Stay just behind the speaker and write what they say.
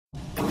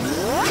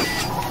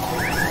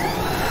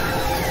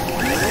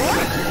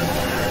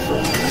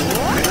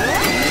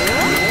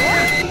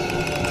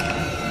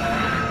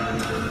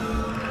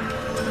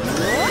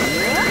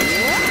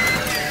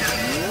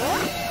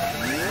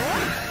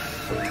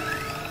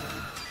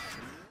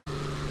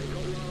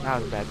That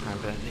was a bad time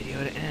for that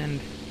video to end,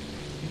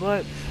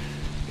 but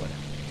whatever.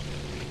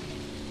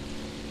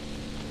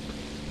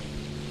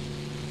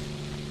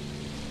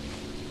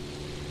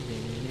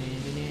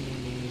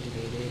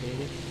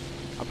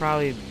 I'll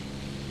probably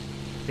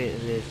fit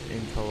this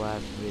into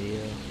last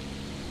video.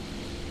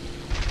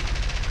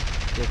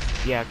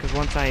 Just, yeah, because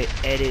once I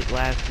edit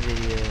last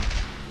video,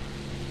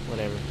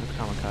 whatever, it's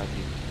kamikaze.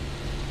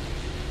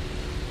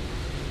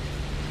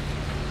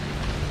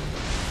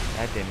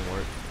 That didn't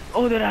work.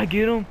 Oh, did I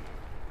get him?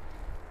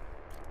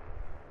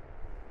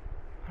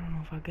 I don't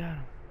know if I got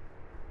him.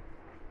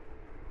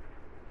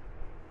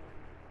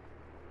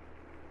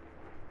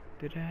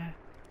 Did I? I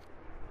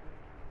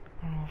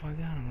don't know if I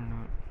got him or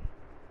not.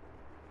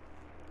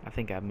 I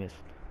think I missed,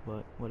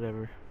 but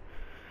whatever.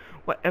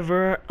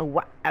 Whatever.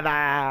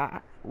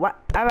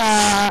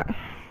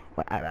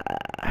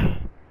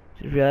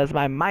 Just realized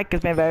my mic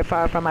has been very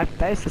far from my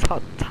face this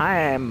whole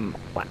time.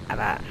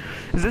 Whatever.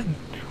 Is this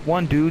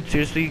one dude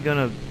seriously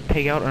gonna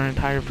take out our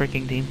entire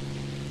freaking team?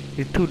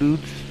 These two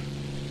dudes.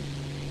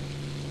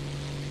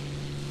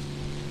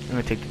 I'm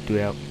gonna take the dude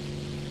out.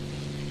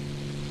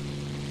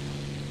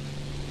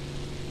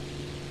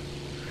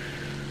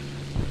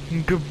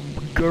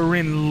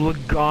 Gurren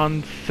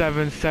Lagann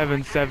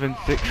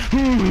 7776.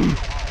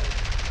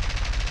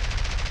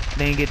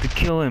 They didn't get to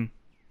kill him.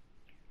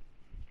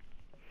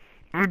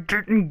 I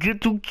didn't get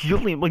to kill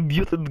him. I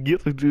didn't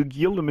get to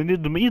kill him, and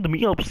it made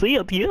me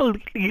upset.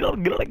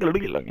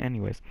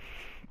 Anyways,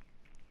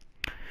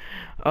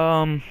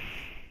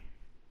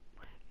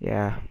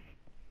 yeah.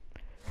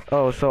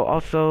 Oh, so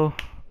also,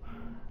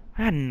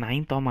 I had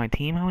 9th on my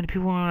team. How many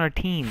people are on our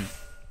team?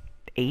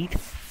 8.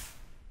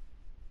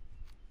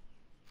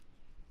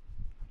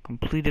 I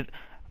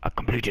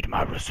completed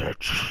my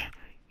research.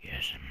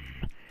 Yes,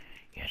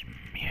 yes.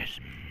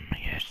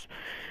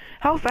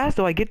 How fast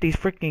do I get these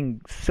freaking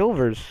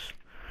silvers?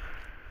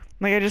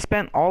 Like, I just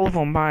spent all of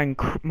them buying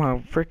my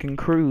freaking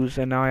cruise,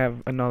 and now I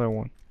have another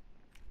one.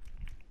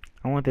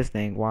 I want this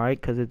thing. Why?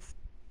 Because it's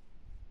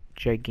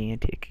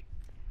gigantic.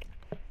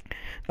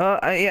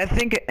 I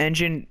think an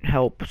engine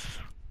helps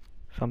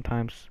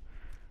sometimes.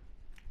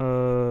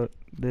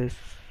 This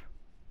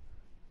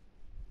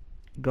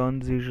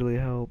guns usually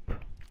help.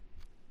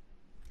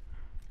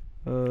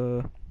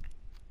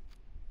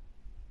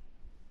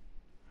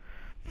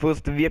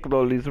 First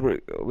vehicle is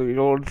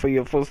reward for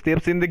your first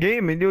steps in the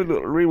game, and you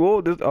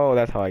reward this. Oh,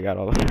 that's how I got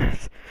all of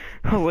this.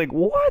 I was like,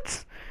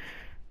 what?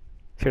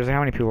 Seriously, how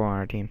many people are on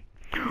our team?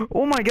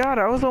 Oh my god,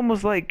 I was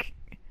almost like,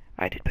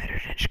 I did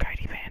better than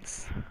Skydie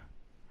Vance.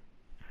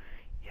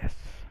 Yes.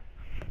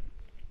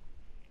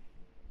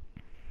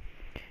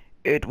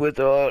 It was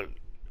all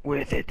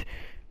worth it.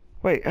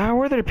 Wait, how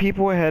were there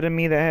people ahead of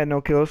me that had no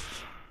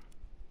kills?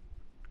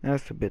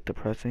 That's a bit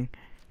depressing.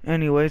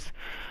 Anyways,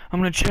 I'm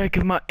gonna check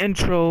if my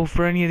intro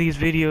for any of these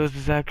videos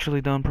is actually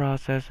done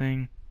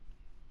processing.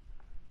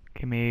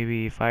 Okay,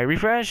 maybe if I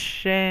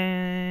refresh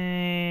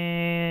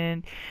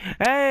and...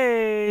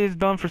 Hey, it's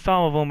done for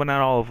some of them, but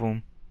not all of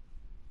them.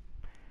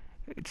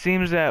 It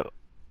seems that...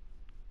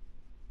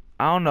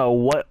 I don't know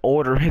what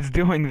order it's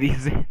doing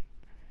these in.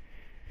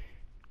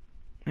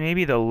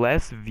 Maybe the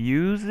less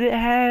views it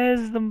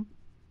has, the...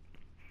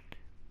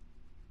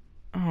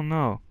 I don't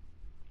know.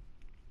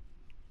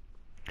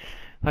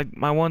 Like,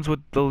 my ones with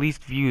the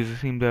least views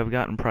seem to have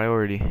gotten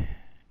priority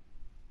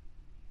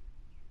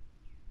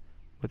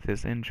with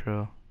this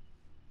intro.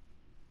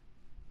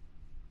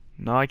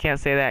 No, I can't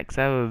say that because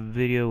I have a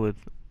video with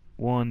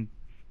one.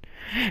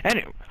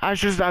 Anyway, I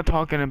should stop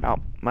talking about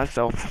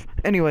myself.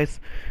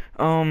 Anyways,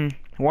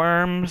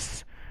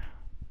 worms.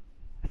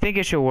 I think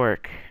it should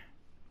work.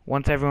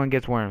 Once everyone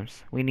gets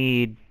worms. We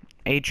need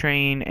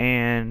A-Train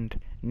and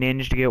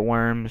Ninja to get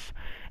worms.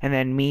 And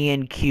then me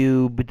and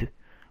Cubed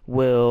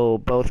will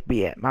both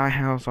be at my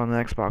house on the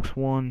Xbox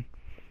One.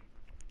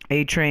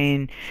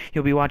 A-Train,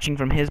 you'll be watching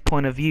from his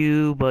point of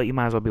view, but you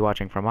might as well be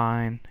watching from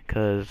mine,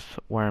 because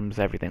worms,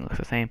 everything looks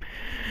the same.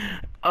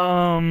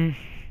 I'll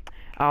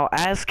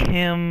ask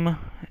him,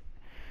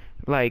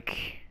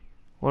 like,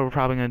 what we're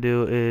probably gonna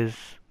do is,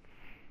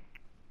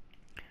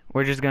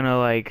 we're just gonna,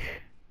 like,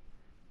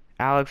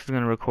 Alex is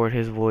gonna record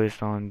his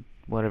voice on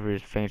whatever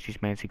his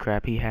fancy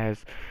crap he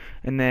has,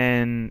 and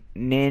then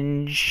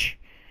Ninja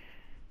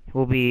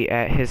will be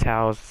at his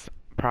house,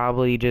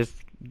 probably just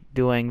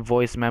doing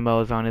voice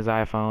memos on his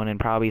iPhone,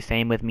 and probably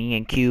same with me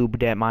and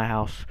Cubed at my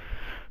house.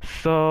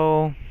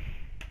 So,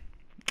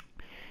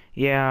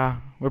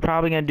 yeah, we're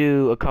probably gonna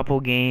do a couple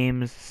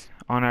games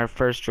on our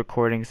first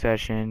recording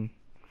session.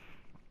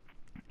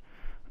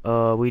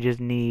 We just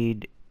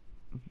need,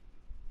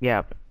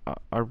 yeah,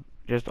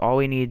 just all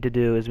we need to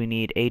do is we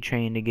need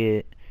A-Train to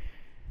get,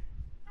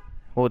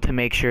 well, to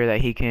make sure that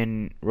he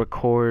can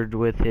record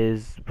with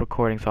his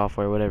recording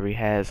software, whatever he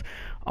has,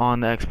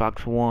 on the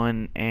Xbox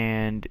One,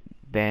 and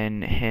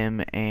then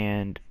him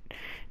and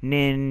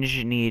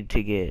Ninja need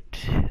to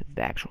get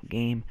the actual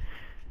game.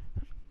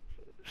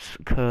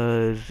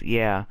 Cause,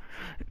 yeah,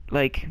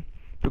 like,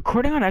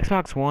 recording on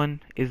Xbox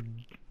One is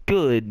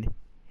good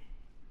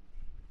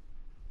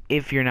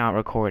if you're not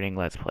recording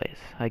Let's Plays.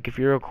 Like, if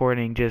you're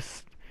recording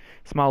just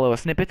small little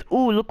snippets,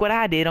 ooh, look what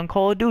I did on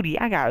Call of Duty.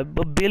 I got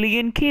a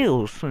billion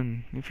kills.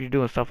 And if you're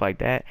doing stuff like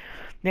that,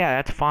 yeah,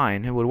 that's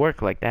fine. It would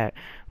work like that.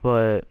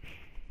 But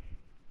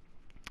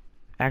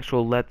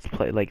actual Let's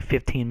Play, like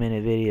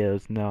 15-minute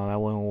videos, no, that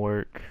wouldn't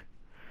work.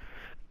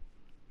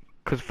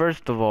 Because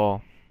first of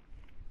all,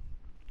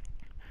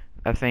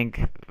 I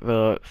think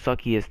the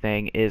suckiest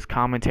thing is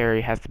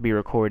commentary has to be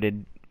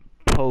recorded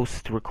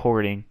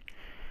post-recording,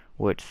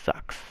 which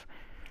sucks.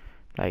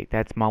 Like,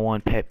 that's my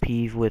one pet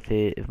peeve with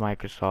it. If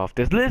Microsoft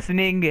is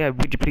listening,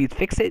 would you please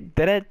fix it?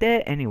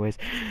 Da-da-da. Anyways,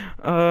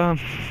 yeah,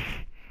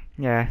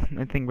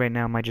 I think right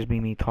now it might just be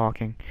me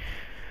talking.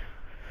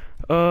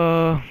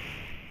 So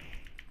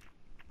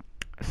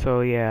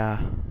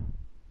yeah.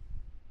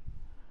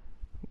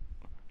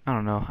 I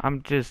don't know.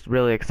 I'm just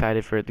really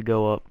excited for it to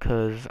go up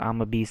because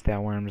I'm a beast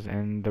at worms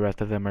and the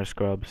rest of them are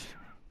scrubs.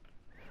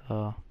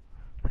 So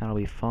that'll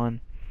be fun.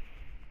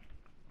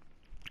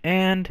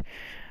 And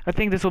I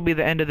think this will be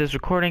the end of this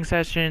recording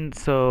session.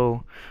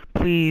 So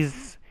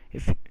please,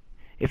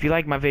 if you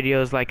like my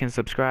videos, like and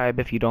subscribe.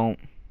 If you don't,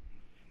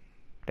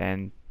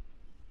 then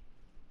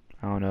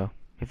I don't know.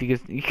 If you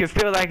can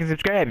still like and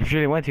subscribe if you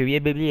really want to.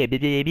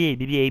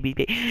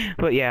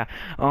 But yeah,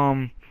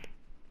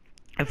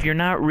 if you're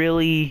not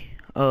really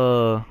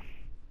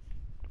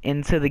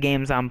into the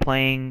games I'm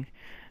playing,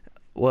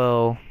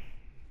 well,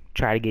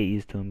 try to get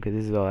used to them because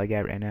this is all I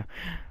got right now.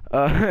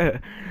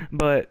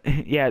 But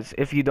yes,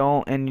 if you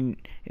don't, and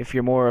if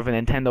you're more of a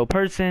Nintendo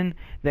person,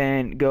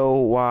 then go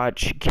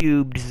watch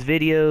Cubed's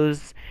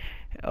videos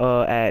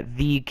at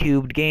The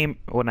Cubed Game.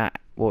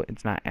 Well,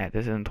 it's not at,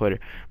 this isn't Twitter,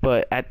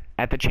 but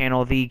at the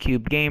channel The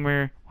Cubed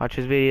Gamer. Watch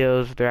his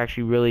videos. They're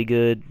actually really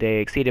good. They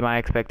exceeded my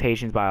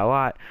expectations by a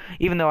lot.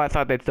 Even though I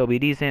thought they'd still be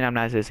decent, I'm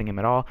not dissing him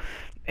at all.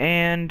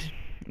 And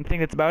I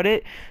think that's about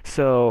it.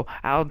 So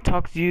I'll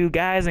talk to you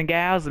guys and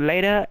gals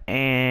later.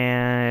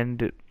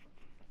 And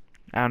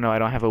I don't know, I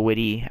don't have a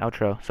witty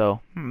outro.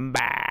 So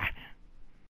bye.